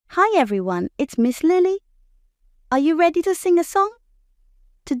Hi everyone, it's Miss Lilly. Are you ready to sing a song?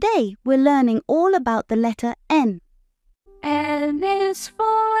 Today we're learning all about the letter N. N is for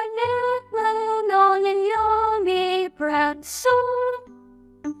Netherlands on a yummy brown soup.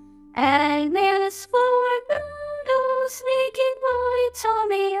 N is for noodles sneaking my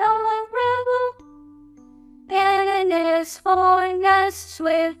tummy unravel. N is for nests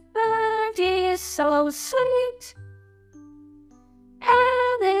with birdies so sweet.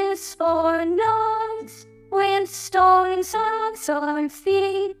 N is for nuts with stones on our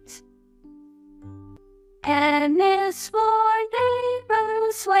feet. N is for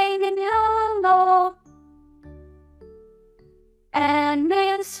neighbors waving hello. N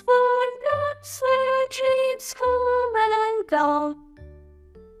is for nuts where dreams come and go.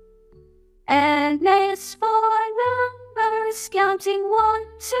 N is for numbers counting 1,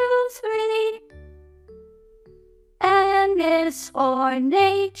 2, 3. N is for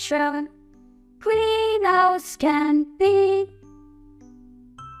nature, green as can be.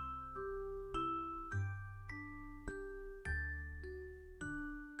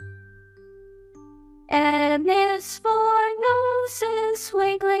 N is for noses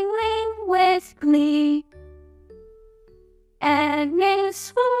wiggling with glee. N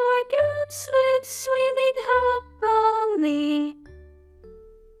is for groups with swimming happily.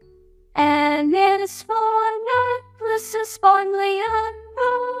 N is for necklaces sparkly and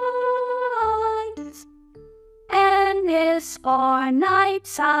bright. N is for night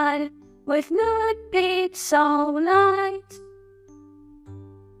side with moonbeams so light.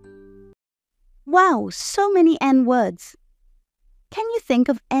 Wow, so many N words. Can you think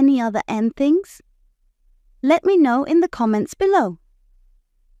of any other N things? Let me know in the comments below.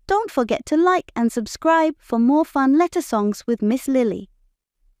 Don't forget to like and subscribe for more fun letter songs with Miss Lilly.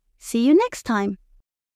 See you next time.